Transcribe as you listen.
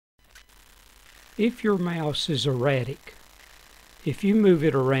If your mouse is erratic, if you move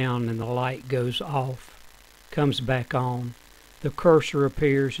it around and the light goes off, comes back on, the cursor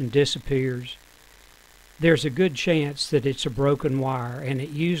appears and disappears, there's a good chance that it's a broken wire, and it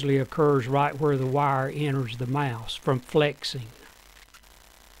usually occurs right where the wire enters the mouse from flexing.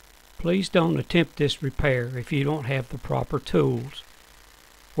 Please don't attempt this repair if you don't have the proper tools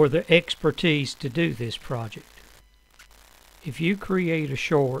or the expertise to do this project. If you create a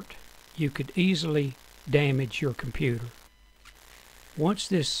short, you could easily damage your computer. Once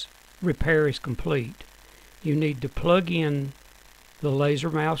this repair is complete, you need to plug in the laser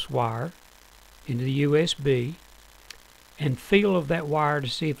mouse wire into the USB and feel of that wire to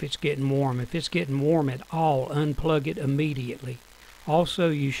see if it's getting warm. If it's getting warm at all, unplug it immediately. Also,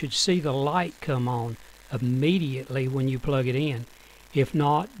 you should see the light come on immediately when you plug it in. If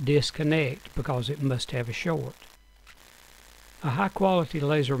not, disconnect because it must have a short. A high quality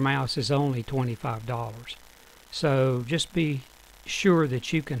laser mouse is only $25, so just be sure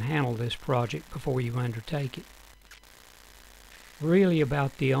that you can handle this project before you undertake it. Really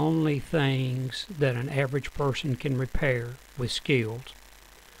about the only things that an average person can repair with skills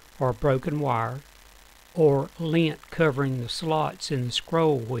are a broken wire or lint covering the slots in the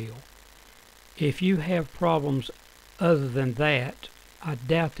scroll wheel. If you have problems other than that, I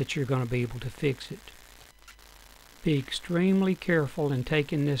doubt that you're going to be able to fix it. Be extremely careful in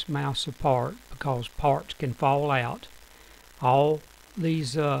taking this mouse apart because parts can fall out. All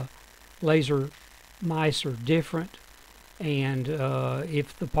these laser mice are different, and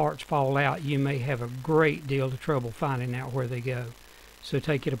if the parts fall out, you may have a great deal of trouble finding out where they go. So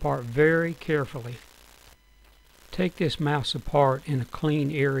take it apart very carefully. Take this mouse apart in a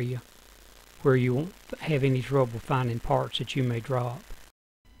clean area where you won't have any trouble finding parts that you may drop.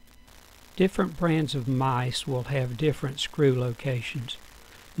 Different brands of mice will have different screw locations.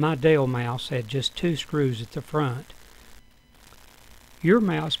 My Dell mouse had just 2 screws at the front. Your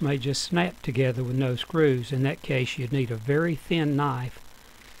mouse may just snap together with no screws. In that case, you'd need a very thin knife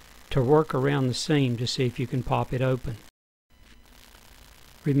to work around the seam to see if you can pop it open.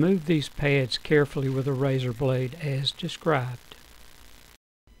 Remove these pads carefully with a razor blade as described.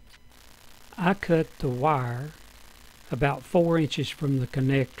 I cut the wire about 4 inches from the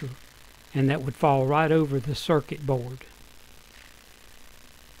connector, and that would fall right over the circuit board.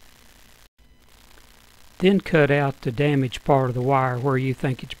 Then cut out the damaged part of the wire where you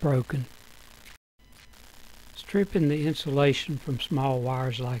think it's broken. Stripping the insulation from small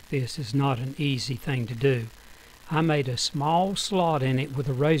wires like this is not an easy thing to do. I made a small slot in it with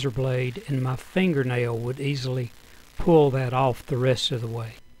a razor blade, and my fingernail would easily pull that off the rest of the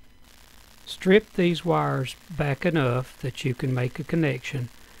way. Strip these wires back enough that you can make a connection,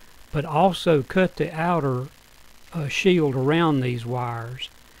 but also cut the outer shield around these wires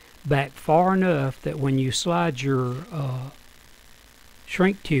back far enough that when you slide your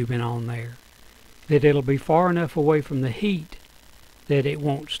shrink tubing on there, that it'll be far enough away from the heat that it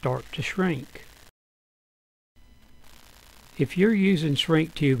won't start to shrink. If you're using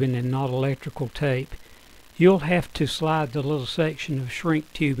shrink tubing and not electrical tape, you'll have to slide the little section of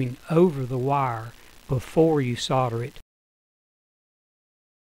shrink tubing over the wire before you solder it.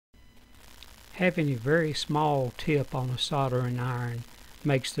 Having a very small tip on a soldering iron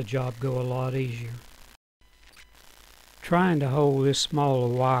makes the job go a lot easier. Trying to hold this small a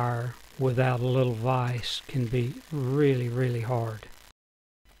wire without a little vise can be really hard.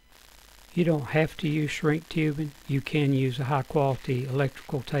 You don't have to use shrink tubing. You can use a high quality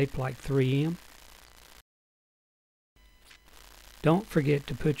electrical tape like 3M. Don't forget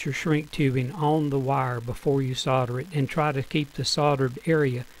to put your shrink tubing on the wire before you solder it, and try to keep the soldered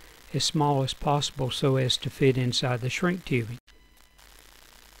area as small as possible so as to fit inside the shrink tubing.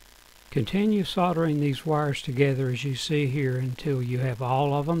 Continue soldering these wires together as you see here until you have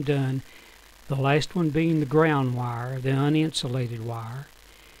all of them done, the last one being the ground wire, the uninsulated wire,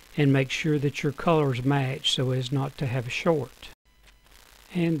 and make sure that your colors match so as not to have a short.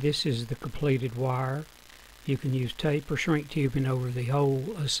 And this is the completed wire. You can use tape or shrink tubing over the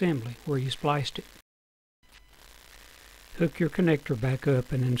whole assembly where you spliced it. Hook your connector back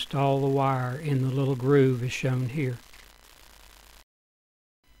up and install the wire in the little groove as shown here.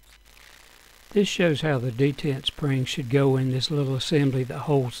 This shows how the detent spring should go in this little assembly that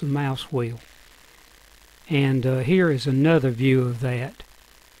holds the mouse wheel. And here is another view of that.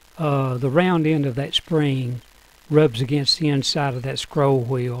 The round end of that spring rubs against the inside of that scroll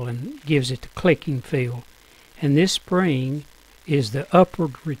wheel and gives it the clicking feel. And this spring is the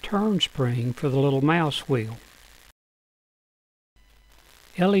upward return spring for the little mouse wheel.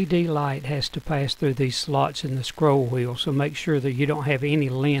 LED light has to pass through these slots in the scroll wheel, so make sure that you don't have any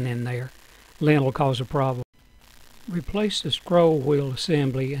lint in there. then it'll cause a problem. Replace the scroll wheel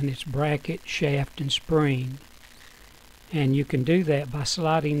assembly and its bracket, shaft, and spring. And you can do that by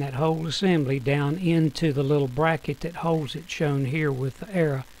sliding that whole assembly down into the little bracket that holds it, shown here with the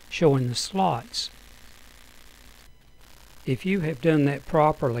arrow showing the slots. If you have done that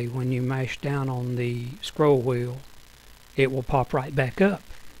properly when you mash down on the scroll wheel, it will pop right back up.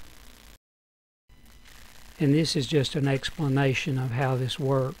 And this is just an explanation of how this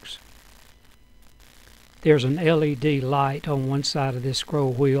works. There's an LED light on one side of this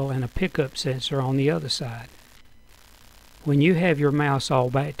scroll wheel and a pickup sensor on the other side. When you have your mouse all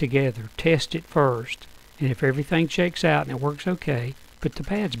back together, test it first, and if everything checks out and it works okay, put the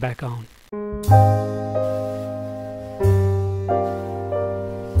pads back on.